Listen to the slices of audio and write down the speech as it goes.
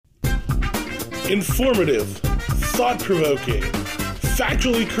Informative, thought-provoking,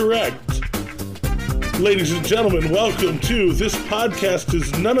 factually correct. Ladies and gentlemen, welcome to This Podcast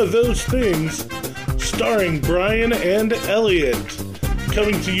Is None of Those Things, starring Brian and Elliot.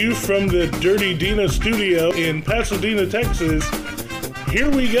 Coming to you from the Dirty Dina studio in Pasadena, Texas. Here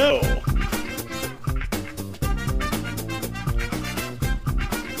we go.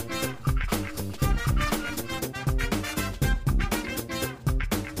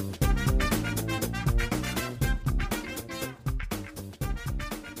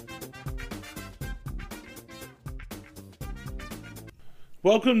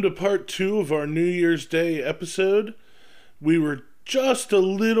 Welcome to part 2 of our New Year's Day episode. We were just a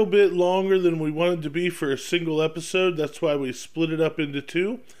little bit longer than we wanted to be for a single episode. That's why we split it up into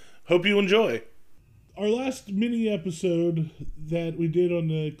 2. Hope you enjoy. Our last mini episode that we did on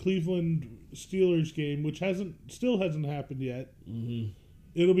the Cleveland Steelers game, which still hasn't happened yet. Mm-hmm.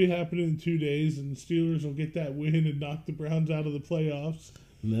 It'll be happening in 2 days, and the Steelers will get that win and knock the Browns out of the playoffs.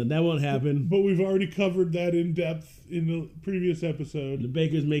 No, that won't happen. But we've already covered that in depth in the previous episode. The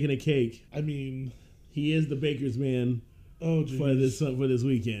baker's making a cake. I mean, he is the baker's man. Oh, geez. For this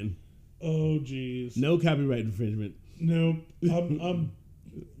weekend. Oh, geez. No copyright infringement. Nope.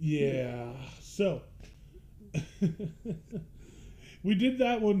 Yeah. So, we did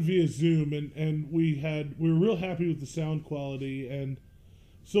that one via Zoom, and we were real happy with the sound quality, and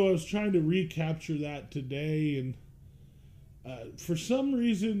so I was trying to recapture that today, and for some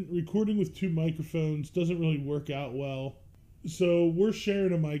reason, recording with 2 microphones doesn't really work out well. So we're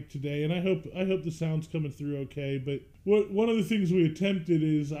sharing a mic today, and I hope the sound's coming through okay. But one of the things we attempted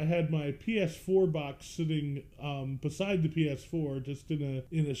is I had my PS4 box sitting beside the PS4, just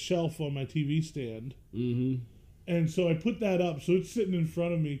in a shelf on my TV stand. Mm-hmm. And so I put that up, so it's sitting in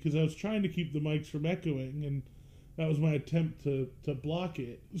front of me because I was trying to keep the mics from echoing, and that was my attempt to block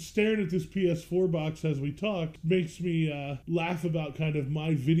it. Staring at this PS4 box as we talk makes me laugh about kind of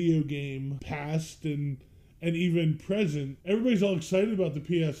my video game past and even present. Everybody's all excited about the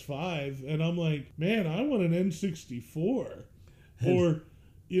PS5, and I'm like, man, I want an N64. Or,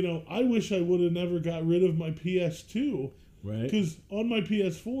 I wish I would have never got rid of my PS2. Right. Because on my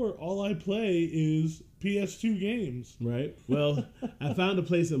PS4, all I play is PS2 games. Right. Well, I found a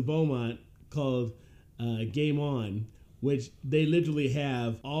place in Beaumont called Game On, which they literally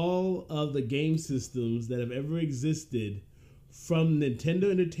have all of the game systems that have ever existed from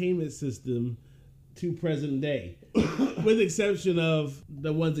Nintendo Entertainment System to present day, with the exception of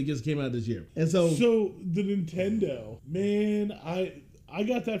the ones that just came out this year. And so the Nintendo, man, I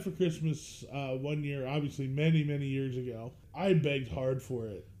got that for Christmas one year, obviously many, many years ago. I begged hard for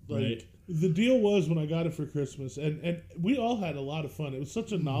it. Right. The deal was when I got it for Christmas, and we all had a lot of fun. It was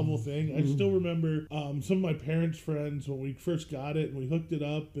such a novel thing. I still remember some of my parents' friends when we first got it, and we hooked it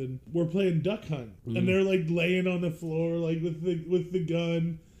up, and we're playing Duck Hunt. And they're like laying on the floor like with the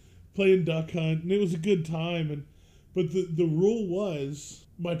gun, playing Duck Hunt, and it was a good time. But the rule was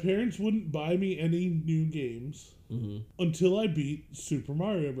my parents wouldn't buy me any new games until I beat Super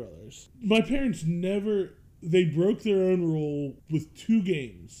Mario Brothers. My parents they broke their own rule with 2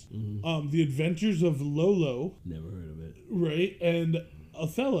 games. The Adventures of Lolo. Never heard of it. Right, and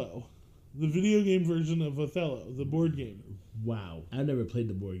Othello. The video game version of Othello, the board game. Wow. I never played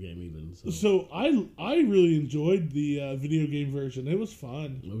the board game even. So I really enjoyed the video game version. It was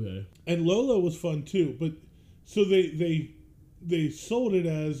fun. Okay. And Lolo was fun too. But so they sold it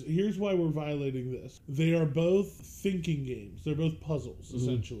as, here's why we're violating this. They are both thinking games. They're both puzzles,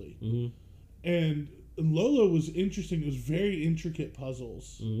 essentially. Mm-hmm. And Lolo was interesting. It was very intricate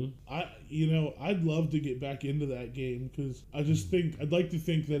puzzles. Mm-hmm. I'd love to get back into that game because I just think I'd like to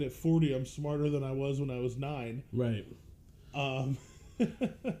think that at 40 I'm smarter than I was when I was 9. Right. But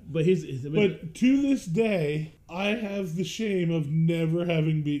to this day, I have the shame of never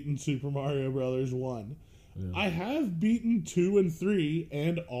having beaten Super Mario Brothers 1. Yeah. I have beaten 2 and 3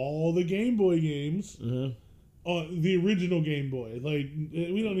 and all the Game Boy games. The original Game Boy. Like,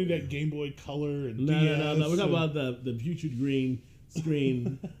 we don't need that Game Boy Color and DS. No. We're talking about the putrid green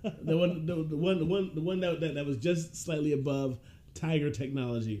screen. the one that was just slightly above Tiger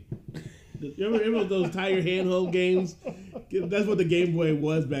technology. You remember those Tiger handheld games? That's what the Game Boy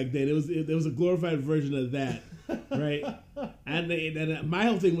was back then. It was a glorified version of that, right? And my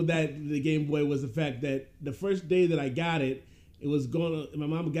whole thing with the Game Boy was the fact that the first day that I got it, it was my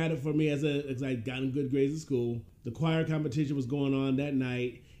mom got it for me as I'd gotten good grades in school. The choir competition was going on that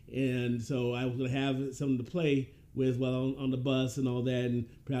night, and so I was going to have something to play with while on the bus and all that and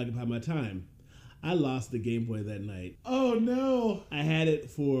preoccupy my time. I lost the Game Boy that night. Oh, no. I had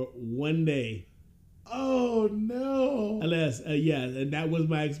it for one day. Oh no! Unless, yeah, and that was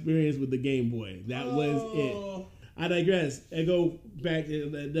my experience with the Game Boy. That was it. I digress. I go back,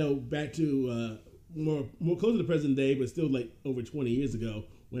 back to more close to the present day, but still like over 20 years ago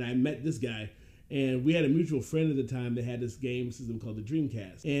when I met this guy. And we had a mutual friend at the time that had this game system called the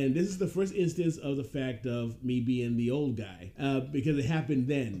Dreamcast. And this is the first instance of the fact of me being the old guy, because it happened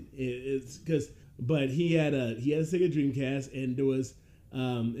then. But he had a Sega Dreamcast, and it was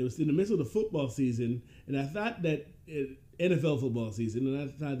in the midst of the football season, and I thought that NFL football season, and I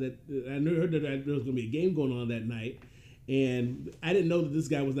thought that I heard that there was going to be a game going on that night. And I didn't know that this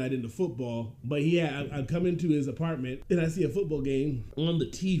guy was not into football, but I come into his apartment and I see a football game on the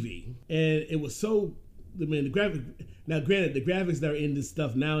TV, and it was so. I mean, the graphic. Now, granted, the graphics that are in this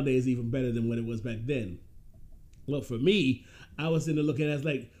stuff nowadays is even better than what it was back then. Well, for me, I was sitting there looking at it, I was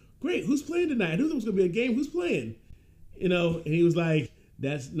like, "Great, who's playing tonight? I knew there was going to be a game. Who's playing?" And he was like,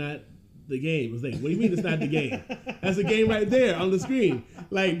 "That's not the game." I was like, "What do you mean it's not the game? That's the game right there on the screen.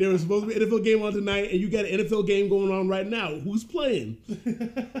 Like, there was supposed to be an NFL game on tonight, and you got an NFL game going on right now. Who's playing?"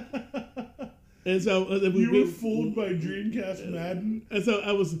 And so you were fooled by Dreamcast Madden. And so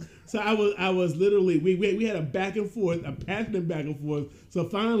I was literally we had a back and forth, a passionate back and forth. So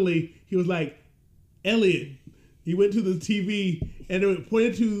finally he was like, "Elliot," he went to the TV and it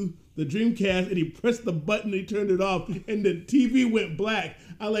pointed to the Dreamcast, and he pressed the button, he turned it off, and the TV went black.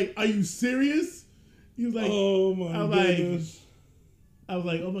 I was like, "Are you serious?" He was like, "Oh my goodness." I was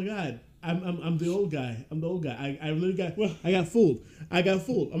like, "Oh my God, I'm the old guy. I'm the old guy. I really got I got fooled.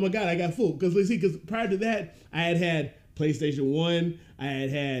 Oh my God, I got fooled." Because prior to that, I had PlayStation 1, I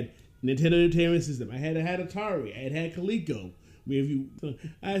had Nintendo Entertainment System, I had Atari, I had Coleco.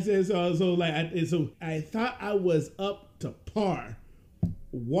 I thought I was up to par.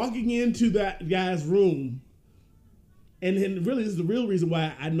 Walking into that guy's room, and then really this is the real reason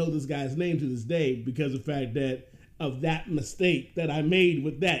why I know this guy's name to this day, because of the fact of that mistake that I made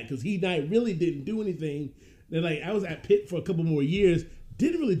with that, because he and I really didn't do anything. And like I was at Pitt for a couple more years,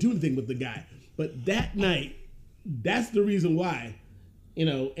 didn't really do anything with the guy, but that night, that's the reason why, And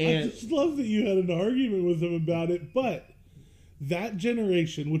I just love that you had an argument with him about it. But that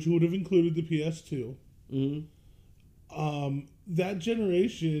generation, which would have included the PS2. Mm-hmm. That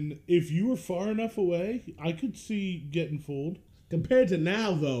generation, if you were far enough away, I could see getting fooled. Compared to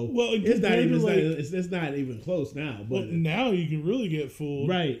now, though, it's not even close now. But now you can really get fooled,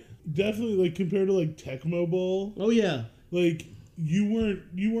 right? Definitely, like compared to like Tecmo Bowl. Oh yeah, like you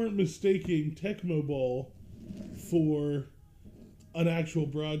weren't mistaking Tecmo Bowl for an actual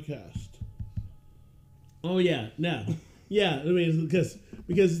broadcast. Oh yeah, no, yeah. I mean, because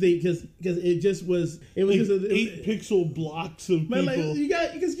it just was like just 8-pixel blocks of people. Like, you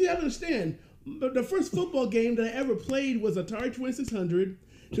got to understand. The first football game that I ever played was Atari 2600.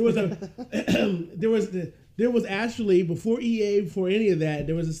 There was actually, before EA, before any of that,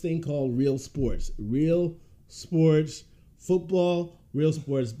 there was this thing called Real Sports. Real Sports Football, Real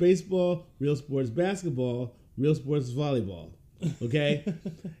Sports Baseball, Real Sports Basketball, Real Sports Volleyball. Okay?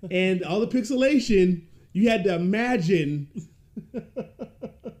 And all the pixelation, you had to imagine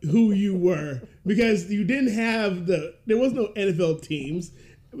who you were, because you didn't have there was no NFL teams.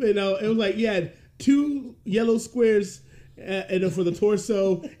 It was like you had 2 yellow squares for the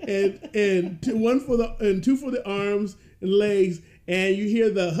torso, and 2 for the arms and legs, and you hear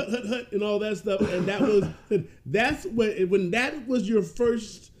the hut hut hut and all that stuff, and when that was your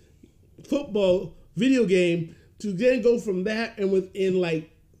first football video game, to then go from that, and within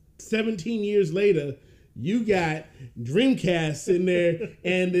like 17 years later, you got Dreamcast in there,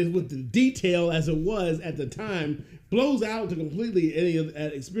 and with the detail as it was at the time, blows out to completely any of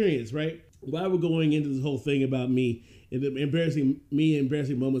that experience, right? While we're going into this whole thing about me and the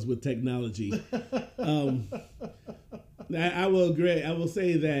embarrassing moments with technology, I will agree. I will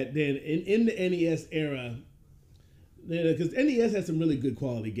say that then in the NES era, because NES had some really good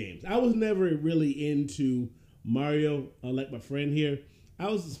quality games. I was never really into Mario, like my friend here. I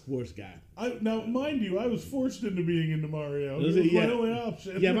was a sports guy. Now, mind you, I was forced into being into Mario. It was my only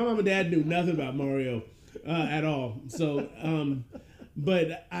option. Yeah, my mom and dad knew nothing about Mario at all. So,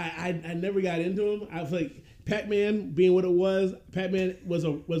 but I never got into them. I was like, Pac-Man being what it was, Pac-Man was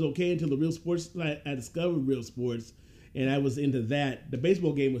okay until the Real Sports. I discovered Real Sports, and I was into that. The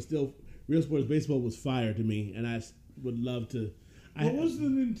baseball game was still, Real Sports Baseball was fire to me, and I would love to. What was the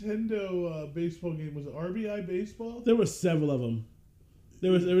Nintendo baseball game? Was it RBI Baseball? There were several of them.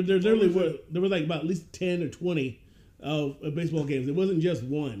 There was like about at least 10 or 20 of baseball games. It wasn't just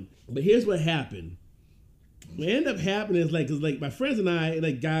one. But here's what happened. What ended up happening is cause my friends and I,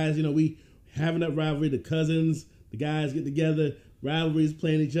 guys, we having that rivalry. The cousins, the guys get together. rivalries,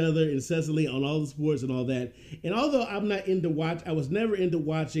 playing each other incessantly on all the sports and all that. And although I was never into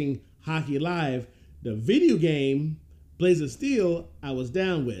watching hockey live. The video game Blaze of Steel, I was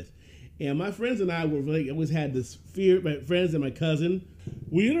down with. And my friends and I always had this fear, my friends and my cousin.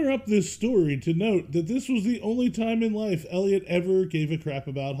 We interrupt this story to note that this was the only time in life Elliot ever gave a crap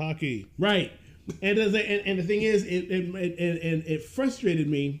about hockey. Right. And the thing is, it frustrated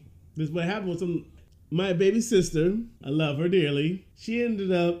me. This is what happened with my baby sister. I love her dearly. She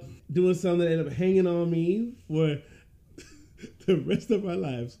ended up doing something that ended up hanging on me for the rest of our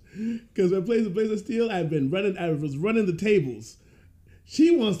lives. Because when I played the Blaze of Steel, I was running the tables.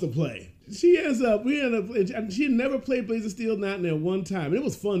 She wants to play. She ends up, she had never played Blaze of Steel, not in there one time. And it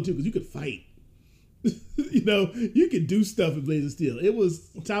was fun too, because you could fight. You could do stuff in Blaze of Steel. It was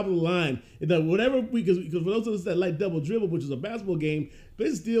top of the line. Because for those of us that like Double Dribble, which is a basketball game,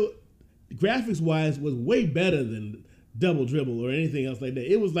 Blaze of Steel, graphics-wise, was way better than Double Dribble or anything else like that.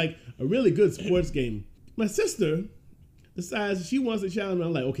 It was like a really good sports game. My sister decides she wants to challenge me.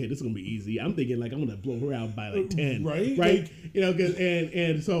 I'm like, okay, this is gonna be easy. I'm thinking like I'm gonna blow her out by like 10, right? Like,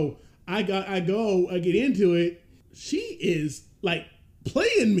 and so I get into it. She is like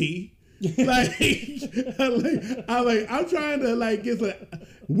playing me, like I'm trying to like get like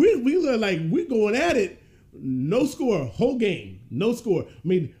we're going at it. No score, whole game, no score. I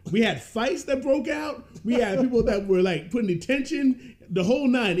mean, we had fights that broke out. We had people that were like putting attention, the whole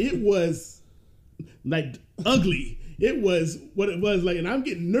nine. It was like ugly. It was what it was like, and I'm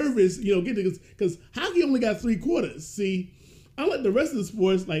getting nervous, because hockey only got 3 quarters. See, unlike the rest of the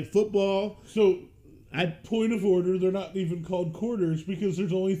sports, like football. So, point of order, they're not even called quarters because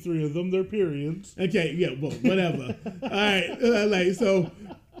there's only 3 of them. They're periods. Okay, yeah, well, whatever. All right, so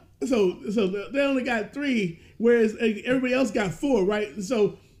they only got 3, whereas everybody else got 4, right?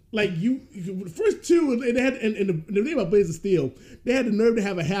 So. Like the first 2, they had, and the thing about Blaze of Steel, they had the nerve to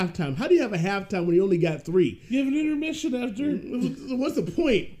have a halftime. How do you have a halftime when you only got 3? You have an intermission after. What's the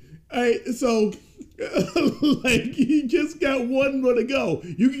point? All right, so like you just got 1 more to go.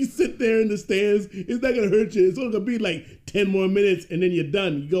 You can sit there in the stands. It's not gonna hurt you. It's only gonna be like 10 more minutes, and then you're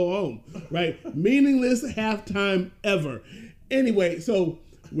done. You go home, right? Meaningless halftime ever. Anyway, so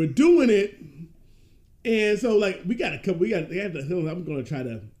we're doing it, and so like I'm gonna try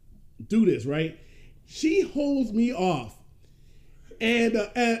to do this, right? She holds me off, and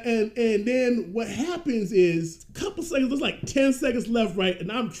then what happens is a couple seconds, there's like 10 seconds left, right?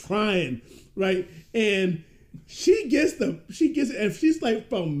 And I'm trying, right? And she gets it, and she's like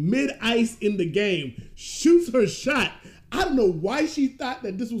from mid ice in the game, shoots her shot. I don't know why she thought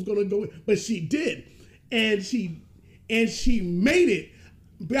that this was gonna go, but she did, and she made it.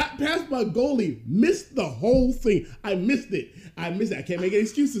 Past my goalie, missed the whole thing. I missed it. I can't make any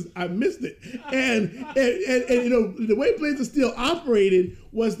excuses. I missed it. And the way Blaze of Steel operated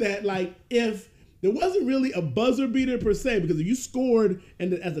was that like if there wasn't really a buzzer beater per se, because if you scored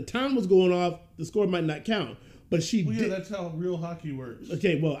and as the time was going off, the score might not count. But she did. Yeah, that's how real hockey works.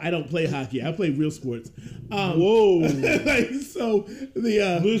 Okay, well, I don't play hockey. I play real sports. Whoa. Listen,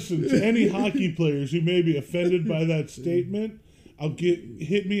 to any hockey players who may be offended by that statement,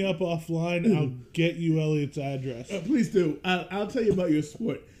 hit me up offline. I'll get you Elliot's address. Please do. I'll tell you about your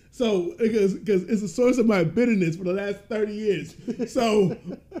sport. So, because it's a source of my bitterness for the last 30 years. So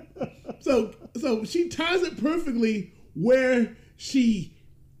she ties it perfectly where she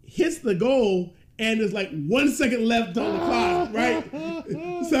hits the goal and there's like 1 second left on the clock, right?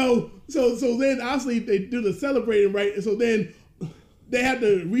 So then obviously they do the celebrating, right? And so then they have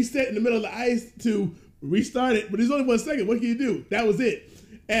to reset in the middle of the ice to restart it, but there's only 1 second. What can you do? That was it.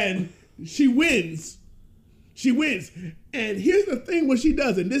 And she wins. And here's the thing what she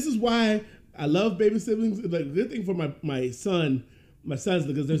does, and this is why I love baby siblings. Like, the good thing for my sons,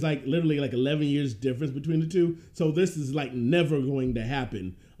 because there's like literally like 11 years difference between the two. So this is like never going to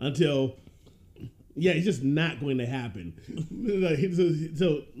happen until, it's just not going to happen.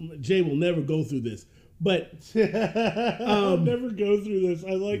 So Jay will never go through this. But I'll never go through this.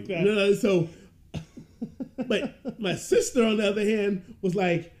 I like that. But my sister, on the other hand, was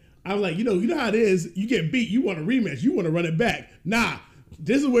like, I was like, you know how it is. You get beat, you want a rematch, you want to run it back. Nah,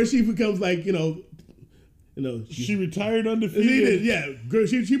 this is where she becomes like, she retired undefeated. Yeah, girl,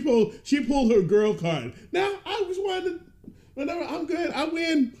 she pulled her girl card. Now I just wanted to, whenever I'm good, I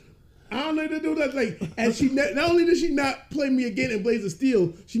win. I don't know to do that. Like, and she not only did she not play me again in Blaze of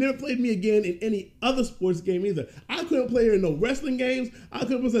Steel, she never played me again in any other sports game either. I couldn't play her in no wrestling games. I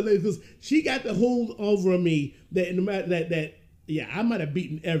couldn't play her because she got the hold over me that no matter that I might have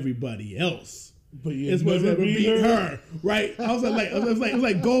beaten everybody else, but you never beat her, right? I was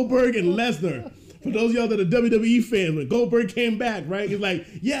like Goldberg and Lesnar. for those of y'all that are WWE fans, when Goldberg came back, right? He's like,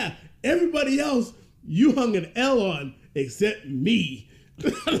 yeah, everybody else you hung an L on except me.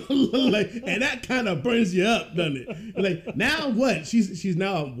 Like, and that kind of burns you up, doesn't it? Like, now what? She's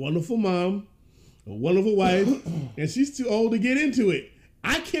now a wonderful mom, a wonderful wife, and she's too old to get into it.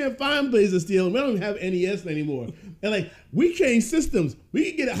 I can't find Blades of Steel. We don't even have NES anymore. And like, we change systems.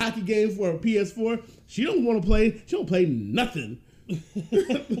 We can get a hockey game for a PS4. She don't want to play. She don't play nothing.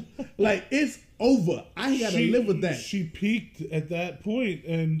 Like, it's over. I gotta live with that. She peaked at that point,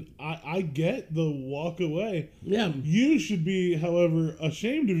 and I get the walk away. Yeah. You should be, however,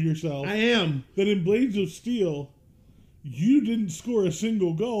 ashamed of yourself. I am. That in Blades of Steel, you didn't score a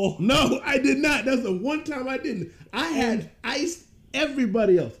single goal. No, I did not. That's the one time I didn't. I had iced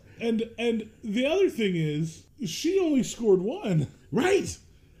everybody else. And the other thing is, she only scored one. Right.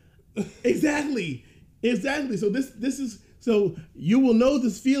 Exactly. So this is, so you will know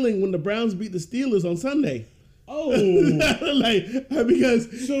this feeling when the Browns beat the Steelers on Sunday. Oh. Like,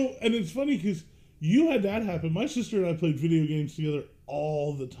 because. So, and it's funny because you had that happen. My sister and I played video games together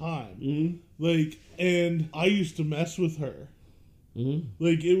all the time. Mm-hmm. Like, and I used to mess with her. Mm-hmm.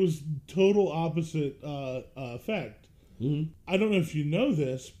 Like, it was total opposite effect. Mm-hmm. I don't know if you know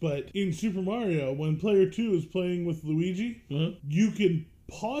this, but in Super Mario, when player 2 is playing with Luigi, you can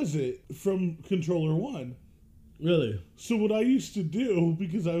pause it from controller 1. Really? So what I used to do,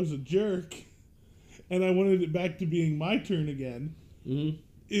 because I was a jerk, and I wanted it back to being my turn again,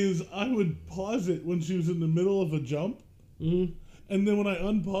 is I would pause it when she was in the middle of a jump, and then when I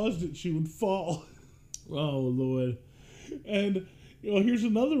unpaused it, she would fall. Oh, Lord. And, you know, here's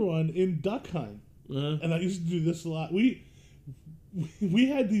another one in Duck Hunt. And I used to do this a lot. We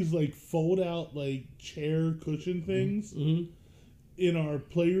had these, like, fold-out, like, chair cushion things in our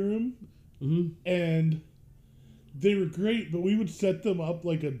playroom, and they were great, but we would set them up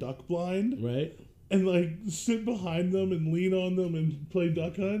like a duck blind. Right. And, like, sit behind them and lean on them and play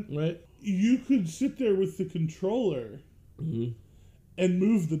Duck Hunt. Right. You could sit there with the controller and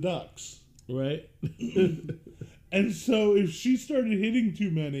move the ducks. Right. And so if she started hitting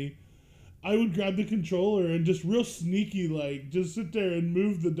too many, I would grab the controller and just real sneaky, like, just sit there and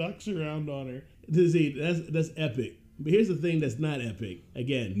move the ducks around on her. See, that's epic. But here's the thing that's not epic.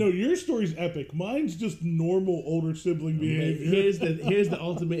 Again. No, your story's epic. Mine's just normal older sibling behavior. Here's the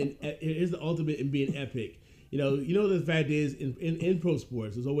ultimate in being epic. You know the fact is in pro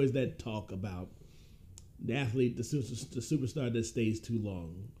sports, there's always that talk about the athlete, the superstar that stays too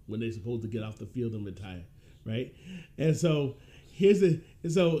long when they're supposed to get off the field and retire, right? And so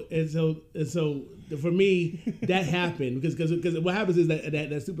so for me that happened because what happens is that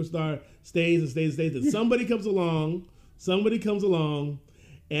superstar stays and stays, and somebody comes along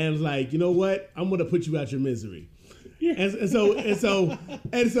and is like, you know what, I'm gonna put you out your misery. Yeah. And so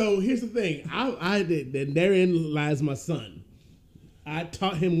here's the thing. I did, and therein lies my son. I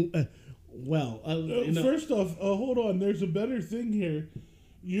taught him well. First off, hold on. There's a better thing here.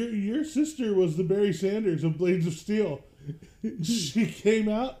 Your sister was the Barry Sanders of Blades of Steel. She came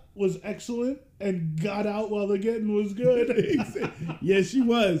out, was excellent, and got out while the getting was good. Yes, she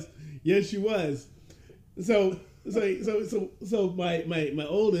was. So my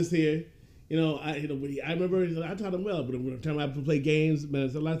oldest here, I remember I taught him well, but every time I play games, man,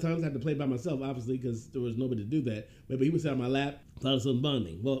 a lot of times I had to play by myself, obviously, because there was nobody to do that. But he would sit on my lap, thought of some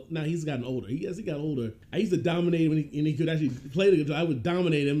bonding. Well, now he's gotten older. He got older. I used to dominate him, and he could actually play the guitar. I would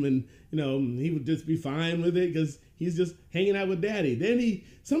dominate him, and he would just be fine with it because he's just hanging out with daddy. Then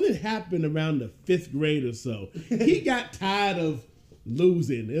something happened around the 5th grade or so. He got tired of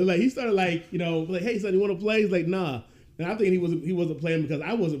losing. It was like he started like, hey son, you want to play? He's like, nah. And I'm thinking he wasn't playing because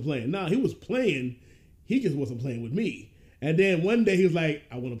I wasn't playing. Nah, he was playing. He just wasn't playing with me. And then one day he was like,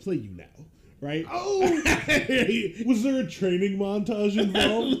 I want to play you now. Right? Oh, was there a training montage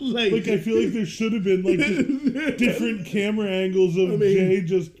involved? like I feel like there should have been like just different camera angles of Jay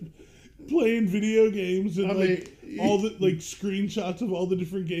just playing video games and all the like screenshots of all the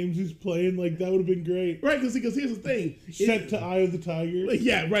different games he's playing. Like that would have been great, right? Because here's the thing: set to Eye of the Tiger.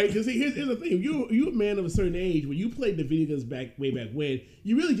 Yeah, right. Because here's the thing: you a man of a certain age. When you played the video games way back when,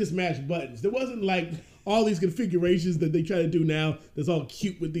 you really just mashed buttons. There wasn't like all these configurations that they try to do now. That's all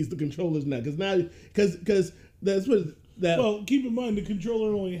cute with the controllers now. Because that's what that. Well, keep in mind the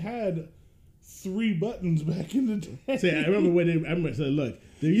controller only had 3 buttons back in the day. See, I remember saying, look.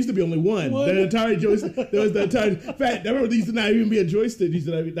 There used to be only one. The Atari joystick. There was the Atari. In fact, I remember there used to not even be a joystick. There used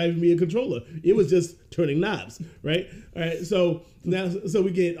to not even be a controller. It was just turning knobs, right? All right. So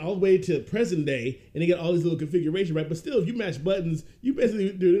we get all the way to present day, and they get all these little configurations, right? But still, if you match buttons, you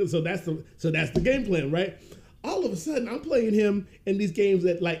basically do it. So that's the game plan, right? all of a sudden I'm playing him in these games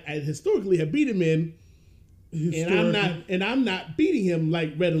that like I historically have beat him in. And I'm not beating him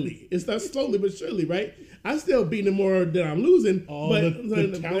like readily. It's not slowly but surely, right? I'm still beating him more than I'm losing. But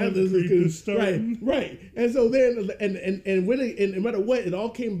the talent creep is starting. Right. And so then and really, and no matter what, it all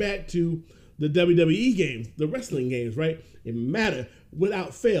came back to the WWE games, the wrestling games, right? It matter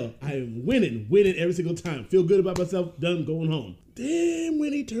without fail. I am winning every single time. Feel good about myself. Done going home. Then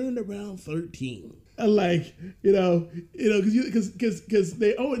when he turned around 13. Like, because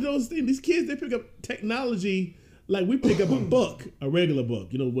they always those things. These kids, they pick up technology like we pick up a book, a regular book.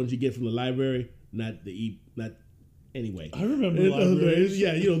 Ones you get from the library, not anyway. I remember libraries.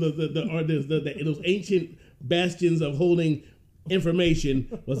 Yeah, those ancient bastions of holding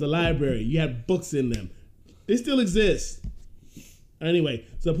information was the library. You had books in them. They still exist. Anyway,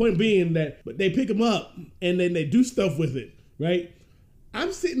 so the point being that they pick them up and then they do stuff with it, right?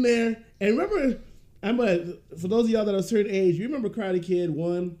 I'm sitting there and remember. For those of y'all that are a certain age, you remember Karate Kid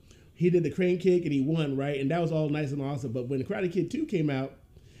 1? He did the crane kick and he won, right? And that was all nice and awesome. But when Karate Kid 2 came out,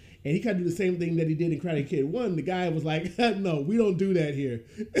 and he kind of did the same thing that he did in Karate Kid 1, the guy was like, no, we don't do that here.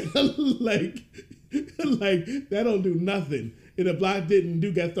 like, that don't do nothing. And the block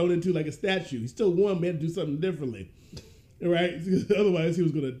got thrown into like a statue. He still won, but he had to do something differently. Right? Otherwise, he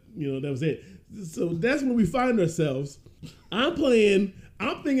was going to, that was it. So that's where we find ourselves. I'm thinking, I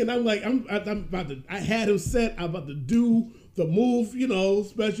had him set, I'm about to do the move,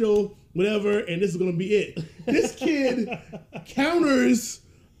 special, whatever, and this is going to be it. This kid counters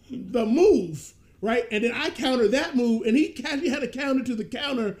the move, right? And then I counter that move, and he actually had a counter to the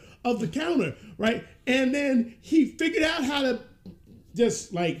counter of the counter, right? And then he figured out how to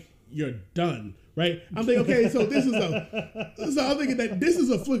just like, you're done. Right, I'm thinking, okay, so I'm thinking that this is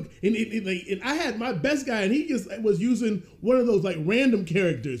a fluke, and I had my best guy, and he just was using one of those like random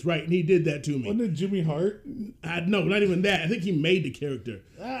characters, right, and he did that to me. Wasn't it Jimmy Hart? No, not even that. I think he made the character.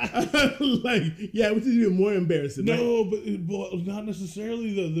 Which is even more embarrassing. No, right? but not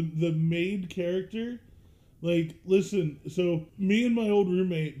necessarily the made character. Like, listen, so me and my old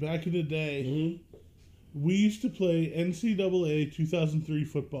roommate back in the day. Mm-hmm. We used to play NCAA 2003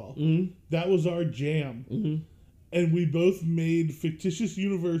 football. Mm-hmm. That was our jam. Mm-hmm. And we both made fictitious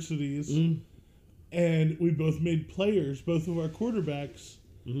universities. Mm-hmm. And we both made players, both of our quarterbacks.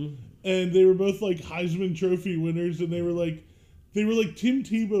 Mm-hmm. And they were both like Heisman Trophy winners. And they were like Tim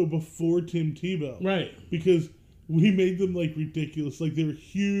Tebow before Tim Tebow. Right. Because we made them like ridiculous. Like they were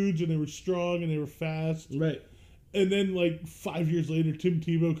huge and they were strong and they were fast. Right. And then like 5 years later, Tim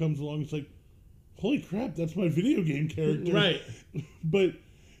Tebow comes along. It's like, holy crap, that's my video game character. Right. But,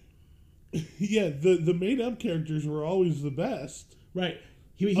 yeah, the made-up characters were always the best. Right.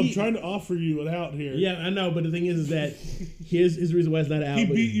 I'm trying to offer you an out here. Yeah, I know, but the thing is that here's his reason why it's not out. He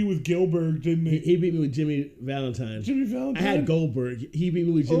beat you with Gilbert, didn't he? He beat me with Jimmy Valentine. Jimmy Valentine? I had Goldberg. He beat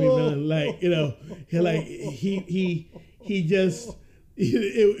me with Jimmy Valentine. He just...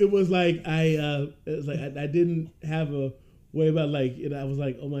 It was like I didn't have a way about I was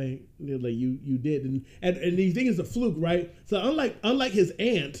like, oh my, like you did, and the thing is a fluke, right? So unlike his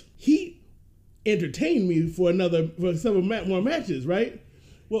aunt, he entertained me for several more matches, right?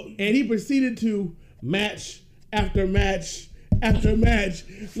 Well, and he proceeded to match after match after match.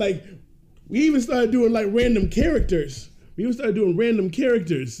 Like we even started doing like random characters. I started with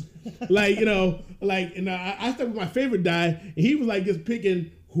my favorite guy, and he was like just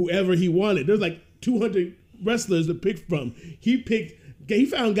picking whoever he wanted. There's like 200 wrestlers to pick from. He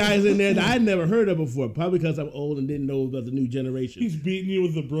found guys in there that I'd never heard of before, probably because I'm old and didn't know about the new generation. He's beating you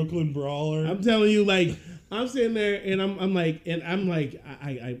with the Brooklyn Brawler. I'm telling you, like, I'm sitting there and I'm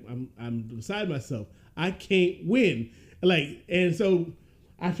beside myself. I can't win. Like, and so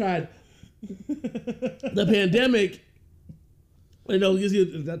I tried the pandemic, gives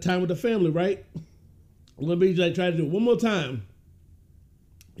you that time with the family, right? Let me try to do it one more time.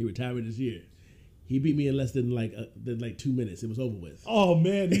 He retired this year. He beat me in less than 2 minutes. It was over with. Oh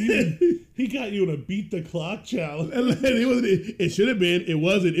man, he got you in a beat the clock challenge. It should have been. It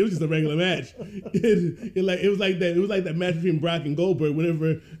wasn't. It was just a regular match. It was like that. It was like that match between Brock and Goldberg.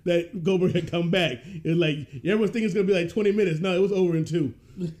 Whenever that Goldberg had come back, it was like everyone's thinking it's gonna be like 20 minutes. No, it was over in 2.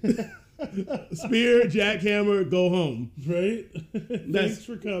 Spear, jackhammer, go home. Right? Thanks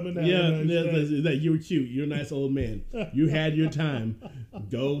for coming. You were cute. You're a nice old man. You had your time.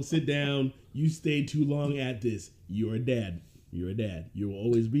 Go sit down. You stayed too long at this. You're a dad. You're a dad. You will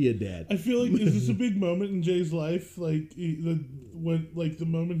always be a dad. I feel like, is this a big moment in Jay's life? Like the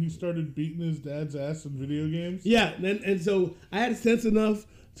moment he started beating his dad's ass in video games? Yeah, and so I had sense enough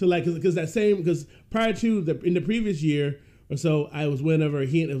to because prior to in the previous year or so, it was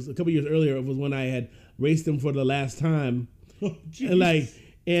a couple years earlier, it was when I had raced him for the last time. Oh,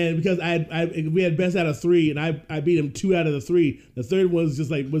 And because we had best out of 3, and I beat him 2 out of the 3. The third one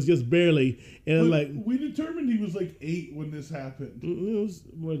was just barely, and we determined he was like 8 when this happened. It was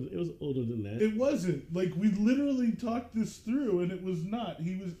older than that. It wasn't. Like, we literally talked this through, and it was not.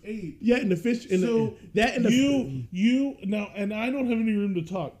 He was 8. Yeah, and the fish. And so you now, and I don't have any room to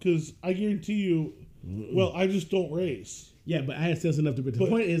talk because I guarantee you. Well, I just don't race. Yeah, but I had sense enough to. The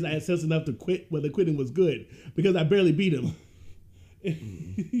point is, I had sense enough to quit when the quitting was good because I barely beat him.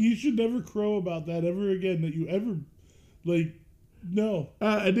 You should never crow about that ever again. That you ever, like, no.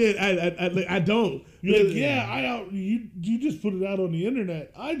 I did. I don't. You're like, yeah, you just put it out on the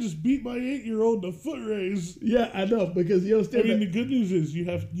internet. I just beat my 8-year-old in a foot race. Yeah, I know because you understand. I mean, the good news is you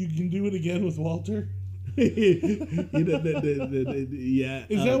can do it again with Walter. Yeah.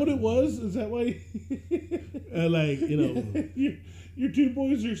 Is that what it was? Is that why? Your 2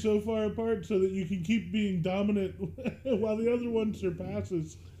 boys are so far apart so that you can keep being dominant while the other one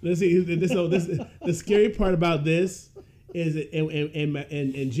surpasses. Let's see. The scary part about this is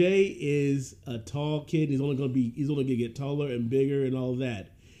and Jay is a tall kid. He's only gonna get taller and bigger and all that.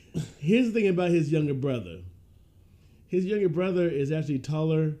 Here's the thing about his younger brother. His younger brother is actually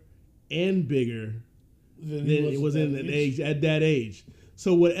taller and bigger than he was at that age.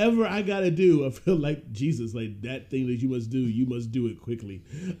 So whatever I gotta do, I feel like Jesus, like that thing that you must do it quickly.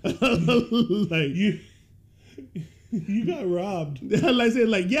 Like you got robbed. Like I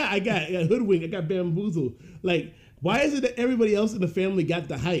said, I got hoodwinked, I got bamboozled. Like, why is it that everybody else in the family got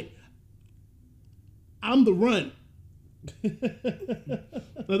the height? I'm the runt.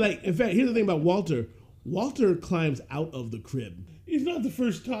 Like, in fact, here's the thing about Walter. Walter climbs out of the crib. He's not the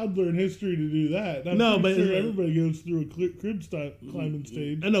first toddler in history to do that. But sure everybody goes through a crib climbing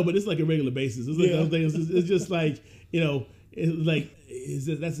stage. I know, but it's like a regular basis. It's like it's just like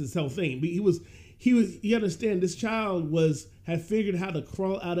that's his whole thing. But he was. You understand? This child had figured how to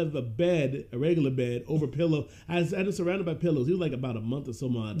crawl out of a regular bed, over pillow. I was surrounded by pillows. He was like about a month or so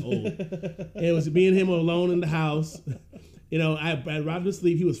old, and it was me and him alone in the house. I robbed him to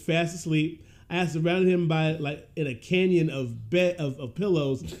sleep. He was fast asleep. I surrounded him by in a canyon of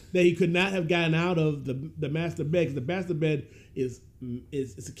pillows that he could not have gotten out of the master bed, because the master bed is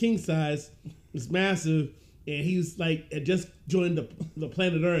a king size, it's massive, and he's had just joined the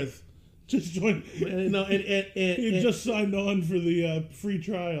planet Earth. Just joined, he just signed on for the free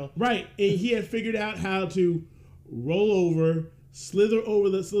trial, right? And he had figured out how to roll over, slither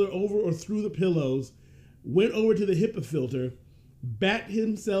over or through the pillows, went over to the HIPAA filter, backed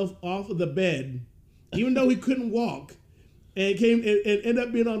himself off of the bed, even though he couldn't walk, and came and ended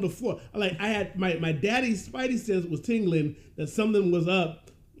up being on the floor. I had my daddy's spidey sense was tingling that something was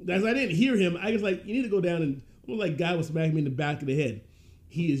up. As I didn't hear him, I was like, you need to go down, and God was smacking me in the back of the head.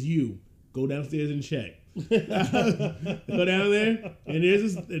 He is you. Go downstairs and check. Go down there, and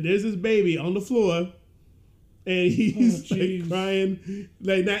there's this baby on the floor, and he's crying,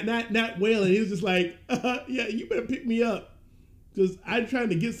 not wailing. He was just like, yeah, you better pick me up, because I'm trying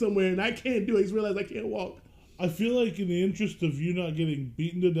to get somewhere and I can't do it. He's realized I can't walk. I feel like in the interest of you not getting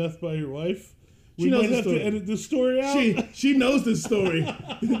beaten to death by your wife, she knows might have to edit this story out. She knows this story,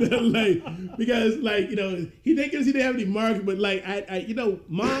 because he didn't have any mark, but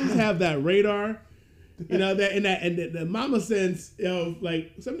moms have that radar, and the mama sense of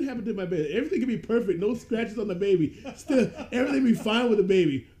something happened to my baby. Everything can be perfect, no scratches on the baby, still everything be fine with the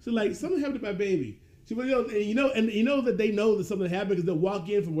baby. So something happened to my baby. She that they know that something happened because they'll walk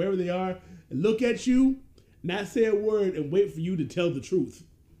in from wherever they are and look at you, not say a word, and wait for you to tell the truth.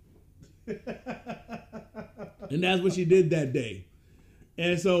 And that's what she did that day.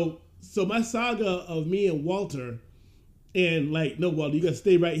 And so my saga of me and Walter, and no, Walter, you gotta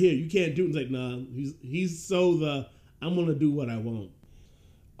stay right here. You can't do it. It's nah, he's I'm gonna do what I want.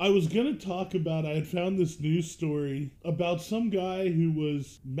 I was gonna talk about, I had found this news story about some guy who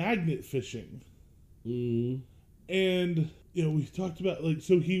was magnet fishing. Mm. And we talked about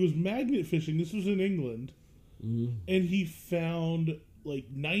so he was magnet fishing. This was in England. Mm. And he found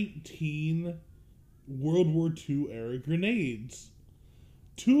 19 World War II era grenades,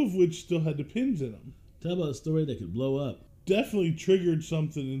 2 of which still had the pins in them. Talk about a story that could blow up. Definitely triggered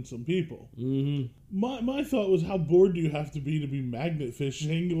something in some people. Mm-hmm. My thought was, how bored do you have to be magnet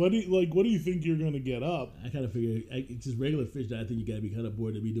fishing? What do you think you're going to get up? I kind of figure it's just regular fishing. I think you got to be kind of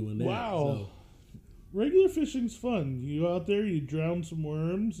bored to be doing that. Wow. So. Regular fishing's fun. You go out there, you drown some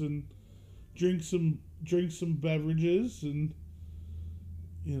worms and drink some beverages, and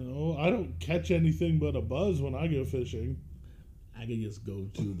I don't catch anything but a buzz when I go fishing. I can just go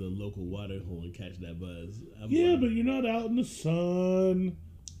to the local water hole and catch that buzz. But you're not out in the sun.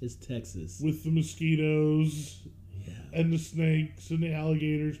 It's Texas. with the mosquitoes Yeah. and the snakes and the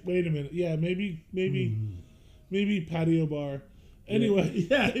alligators. Wait a minute. Yeah, maybe patio bar. Anyway,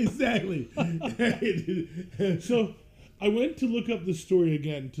 Yeah, exactly. so I went to look up the story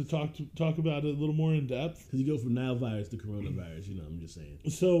again to talk about it a little more in depth. Because you go from Nile virus to coronavirus, I'm just saying.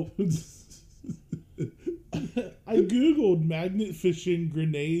 So I googled magnet fishing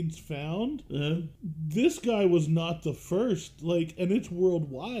grenades found. Uh-huh. This guy was not the first, and it's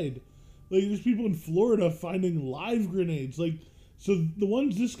worldwide. There's people in Florida finding live grenades. So the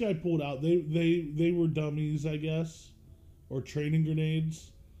ones this guy pulled out, they were dummies, I guess, or training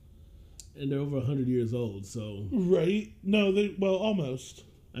grenades. And they're over 100 years old, so... Right? No, almost.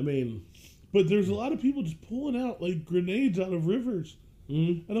 I mean... But there's a lot of people just pulling out, grenades out of rivers.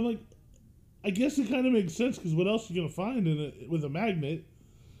 Mm-hmm. And I'm like, I guess it kind of makes sense, because what else are you going to find with a magnet?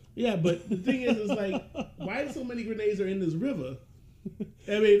 Yeah, but the thing is why so many grenades are in this river?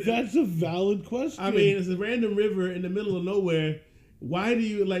 I mean... That's a valid question. I mean, it's a random river in the middle of nowhere. Why do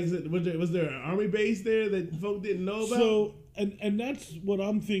you, was there an army base there that folk didn't know about? So... And that's what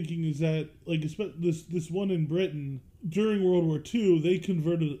I'm thinking is that, this one in Britain, during World War II, they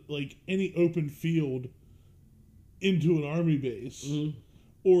converted, any open field into an army base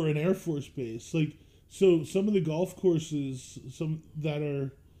or an Air Force base. So some of the golf courses, some that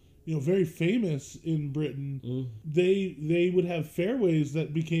are, very famous in Britain, they would have fairways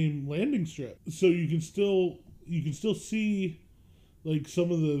that became landing strips. So you can still see,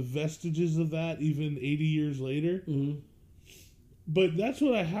 some of the vestiges of that even 80 years later. Mm-hmm. But that's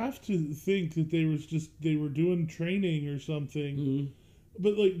what I have to think, that they were doing training or something. Mm-hmm.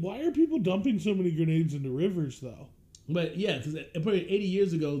 But why are people dumping so many grenades into rivers though? But yeah, because probably 80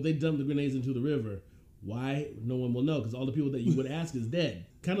 years ago they dumped the grenades into the river. Why? No one will know, because all the people that you would ask is dead.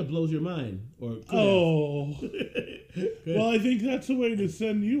 Kind of blows your mind. Or well, I think that's a way to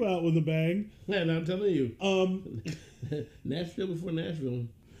send you out with a bang. Yeah, no, I'm telling you. Nashville before Nashville.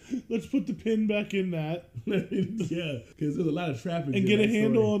 Let's put the pin back in that. Yeah, because there's a lot of trappings and get a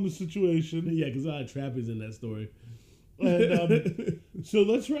handle on the situation. Yeah, because a lot of trappings in that story. And so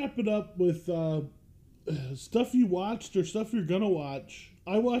let's wrap it up with stuff you watched or stuff you're gonna watch.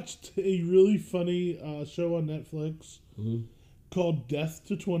 I watched a really funny show on Netflix called Death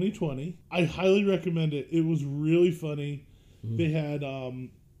to 2020. I highly recommend it. It was really funny. They had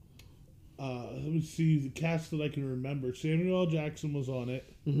let me see the cast that I can remember. Samuel L. Jackson was on it.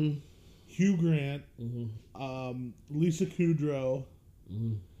 Hugh Grant. Lisa Kudrow.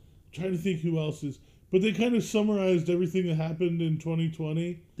 Trying to think who else is. But they kind of summarized everything that happened in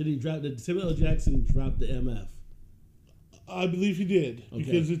 2020. Did Samuel L. Jackson drop the MF? I believe he did, okay.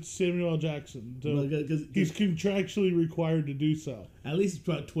 Because it's Samuel L. Jackson. So he's contractually required to do so. At least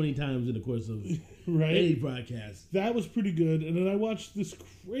about 20 times in the course of right? any broadcast. That was pretty good. And then I watched this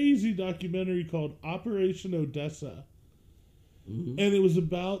crazy documentary called Operation Odessa. And it was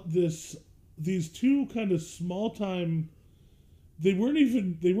about these two kind of small-time... They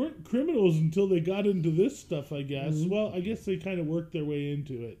weren't criminals until they got into this stuff, I guess. Well, I guess they kind of worked their way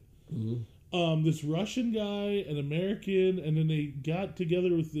into it. This Russian guy, an American, and then they got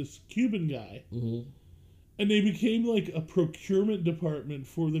together with this Cuban guy. And they became a procurement department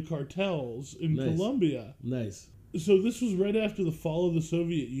for the cartels in Colombia. Nice. So this was right after the fall of the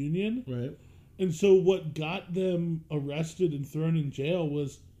Soviet Union. Right. And so what got them arrested and thrown in jail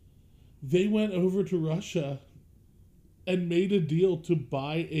was they went over to Russia and made a deal to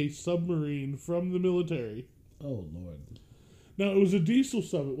buy a submarine from the military. Oh, Lord. Now, it was a diesel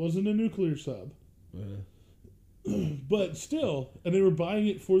sub. It wasn't a nuclear sub. But still, and they were buying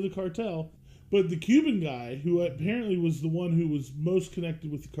it for the cartel. But the Cuban guy, who apparently was the one who was most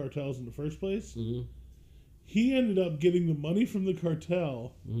connected with the cartels in the first place, he ended up getting the money from the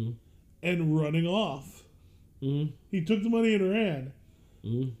cartel and running off. He took the money and ran.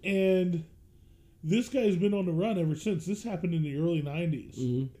 And this guy's been on the run ever since. This happened in the early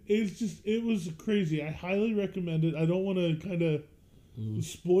 90s. It was crazy. I highly recommend it. I don't want to kind of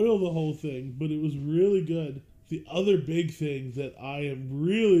spoil the whole thing, but it was really good. The other big thing that I am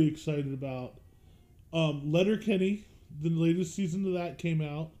really excited about, Letterkenny, the latest season of that came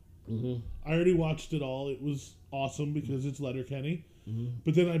out. I already watched it all. It was awesome because it's Letterkenny.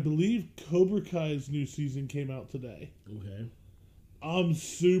 But then I believe Cobra Kai's new season came out today. Okay. I'm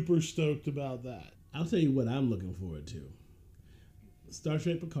super stoked about that. I'll tell you what I'm looking forward to. Star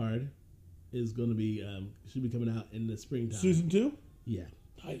Trek Picard is going to be should be coming out in the springtime. Season 2? Yeah.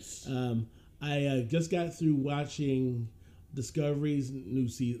 Nice. I just got through watching Discovery's new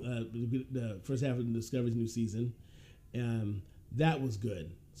season, the first half of Discovery's new season. That was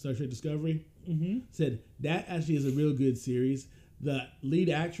good. Star Trek Discovery said that actually is a real good series. The lead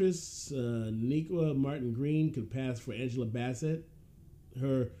actress, Nicola Martin Green, could pass for Angela Bassett.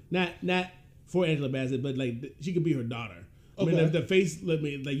 Her not for Angela Bassett, but like she could be her daughter. Okay. I mean, the face, like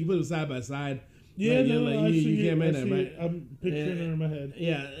you put them side by side. Yeah, like, no, like, I you see can't it. make I that, see right? it. I'm picturing her in my head.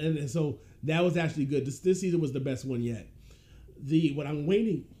 Yeah, and so that was actually good. This season was the best one yet. What I'm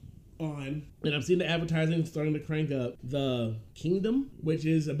waiting on, and I'm seeing the advertising starting to crank up, The Kingdom, which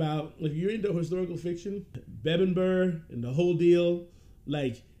is about, if you're into historical fiction, Bebin Burr and the whole deal,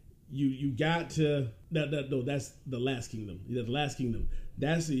 like you got to no, that's The Last Kingdom. The Last Kingdom.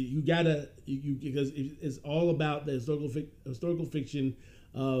 That's you gotta because it's all about the historical fiction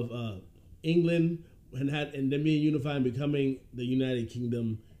of England and them being unified and becoming the United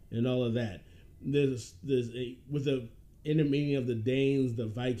Kingdom and all of that. With the intermeeting of the Danes, the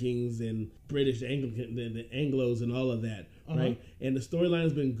Vikings, and British, the Anglos, and all of that, right? And the storyline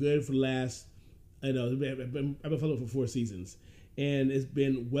has been good for the last, I've been following it for 4 seasons, and it's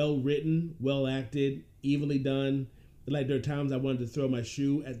been well written, well acted, evenly done. Like, there are times I wanted to throw my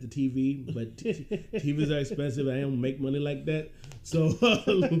shoe at the TV, but TVs are expensive. I don't make money like that, so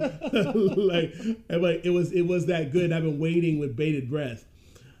like it was that good. I've been waiting with bated breath.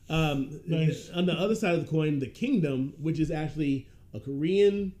 Nice. On the other side of the coin, The Kingdom, which is actually a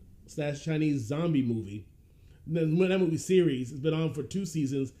Korean/Chinese zombie movie. That movie series has been on for 2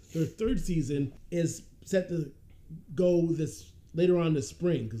 seasons. Their 3rd season is set to go later on this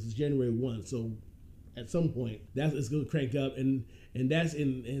spring because it's January 1. So at some point, it's going to crank up, and that's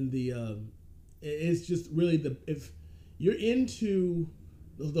in the. It's just really if you're into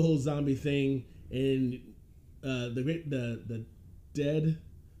the whole zombie thing and the Dead.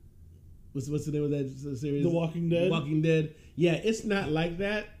 What's the name of that series? The Walking Dead. The Walking Dead. Yeah, it's not like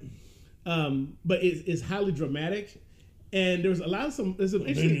that, but it's highly dramatic, and there's a lot of some. There's some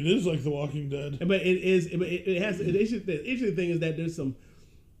maybe it is like The Walking Dead, but it is. It has. The interesting thing is that there's some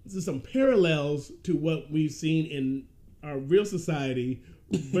parallels to what we've seen in our real society.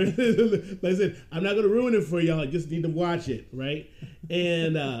 But like I said, I'm not going to ruin it for y'all. I just need to watch it, right?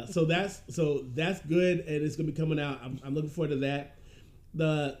 And so that's good, and it's going to be coming out. I'm looking forward to that.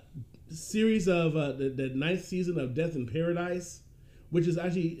 The series of the 9th season of Death in Paradise, which is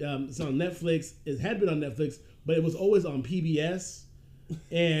actually it's on Netflix. It had been on Netflix, but it was always on PBS,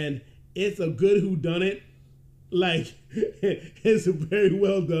 and it's a good whodunit. Like, it's very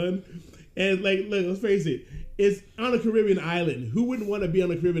well done, and like, look, let's face it, it's on a Caribbean island. Who wouldn't want to be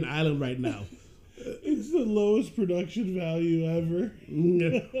on a Caribbean island right now? It's the lowest production value ever.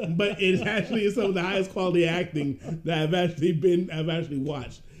 But it actually is some of the highest quality acting that I've actually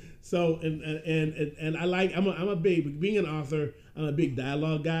watched. So and I like I'm a big, being an author, I'm a big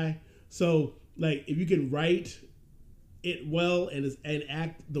dialogue guy. So like, if you can write it well and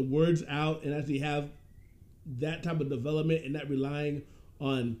act the words out and actually have that type of development and not relying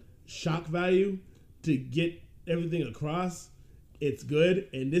on shock value to get everything across, it's good.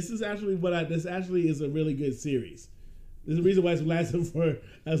 And this is actually this actually is a really good series. There's a reason why it's lasted for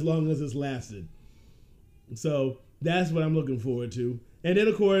as long as it's lasted. So that's what I'm looking forward to. And then,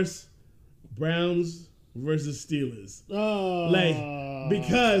 of course, Browns versus Steelers. Oh. Like,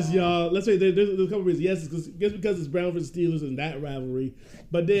 because, y'all, let's say there's a couple reasons. Yes, because it's Browns versus Steelers and that rivalry.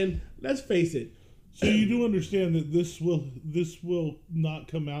 But then, let's face it. So you do understand that this will not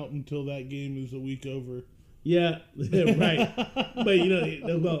come out until that game is a week over. Yeah, right. But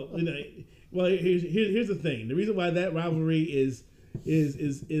here's the thing. The reason why that rivalry is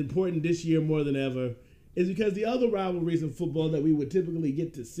important this year more than ever is because the other rivalries in football that we would typically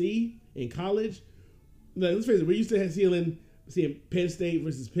get to see in college, let's face it, we're used to seeing Penn State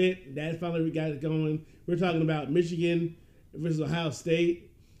versus Pitt. That finally got it going. We're talking about Michigan versus Ohio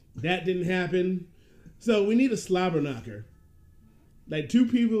State. That didn't happen. So we need a slobber knocker. Like two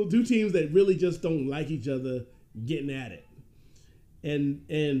teams that really just don't like each other getting at it. And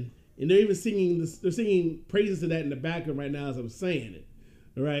they're even singing this, they're singing praises to that in the background right now as I'm saying it.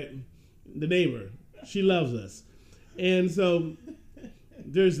 All right? The neighbor, she loves us. And so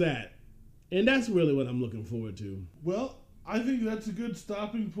there's that. And that's really what I'm looking forward to. Well, I think that's a good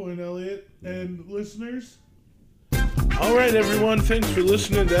stopping point, Elliot. And listeners, all right, everyone. Thanks for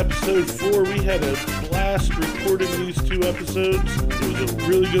listening to episode 4. We had a blast recording these 2 episodes. It was a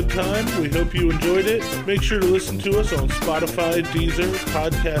really good time. We hope you enjoyed it. Make sure to listen to us on Spotify, Deezer,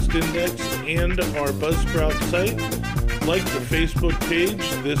 Podcast Index, and our Buzzsprout site. Like the Facebook page.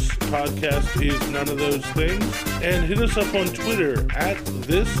 This podcast is none of those things. And hit us up on Twitter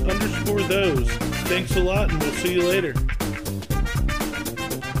 @this_those. Thanks a lot, and we'll see you later.